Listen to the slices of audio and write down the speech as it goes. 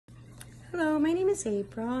Hello, my name is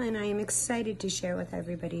April and I am excited to share with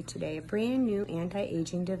everybody today a brand new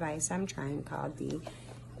anti-aging device I'm trying called the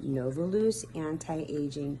Nuovaluce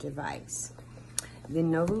Anti-Aging device. The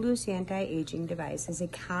Nuovaluce Anti-Aging device is a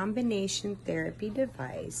combination therapy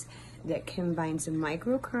device that combines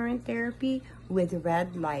microcurrent therapy with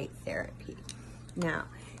red light therapy. Now,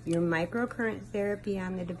 your microcurrent therapy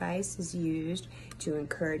on the device is used to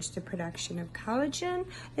encourage the production of collagen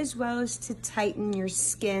as well as to tighten your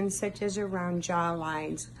skin, such as around jaw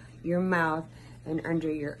lines, your mouth, and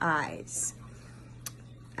under your eyes.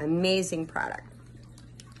 Amazing product.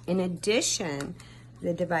 In addition,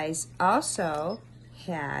 the device also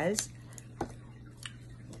has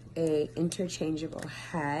an interchangeable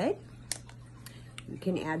head. You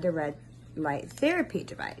can add the red light therapy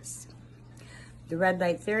device. The red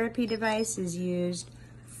light therapy device is used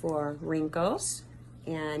for wrinkles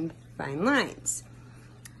and fine lines,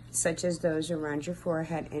 such as those around your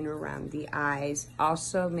forehead and around the eyes,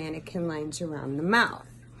 also mannequin lines around the mouth.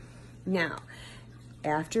 Now,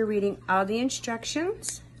 after reading all the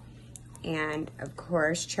instructions and, of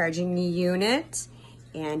course, charging the unit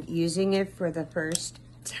and using it for the first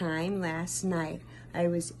time last night, I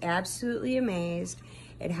was absolutely amazed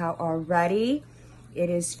at how already it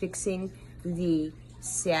is fixing the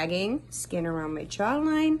sagging skin around my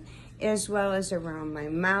jawline as well as around my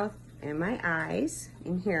mouth and my eyes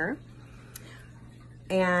in here.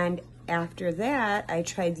 And after that, I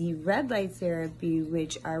tried the red light therapy,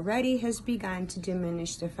 which already has begun to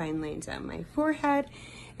diminish the fine lines on my forehead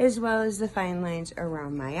as well as the fine lines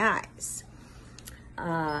around my eyes.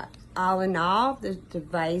 All in all, the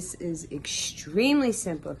device is extremely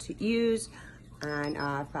simple to use,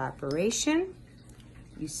 on-off operation.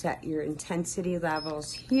 You set your intensity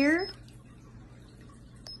levels here.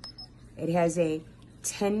 It has a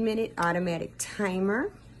 10-minute automatic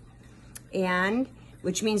timer, and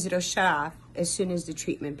which means it'll shut off as soon as the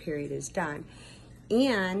treatment period is done.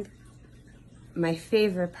 And my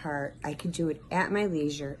favorite part, I could do it at my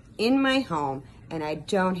leisure in my home, and I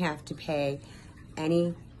don't have to pay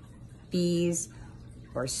any fees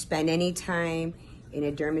or spend any time in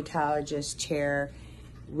a dermatologist chair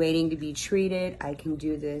waiting to be treated. I can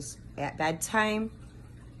do this at bedtime,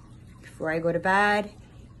 before I go to bed,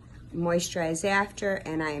 moisturize after,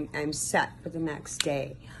 and I'm set for the next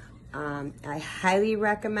day. I highly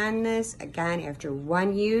recommend this. Again, after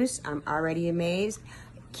one use, I'm already amazed.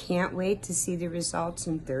 Can't wait to see the results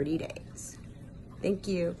in 30 days. Thank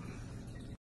you.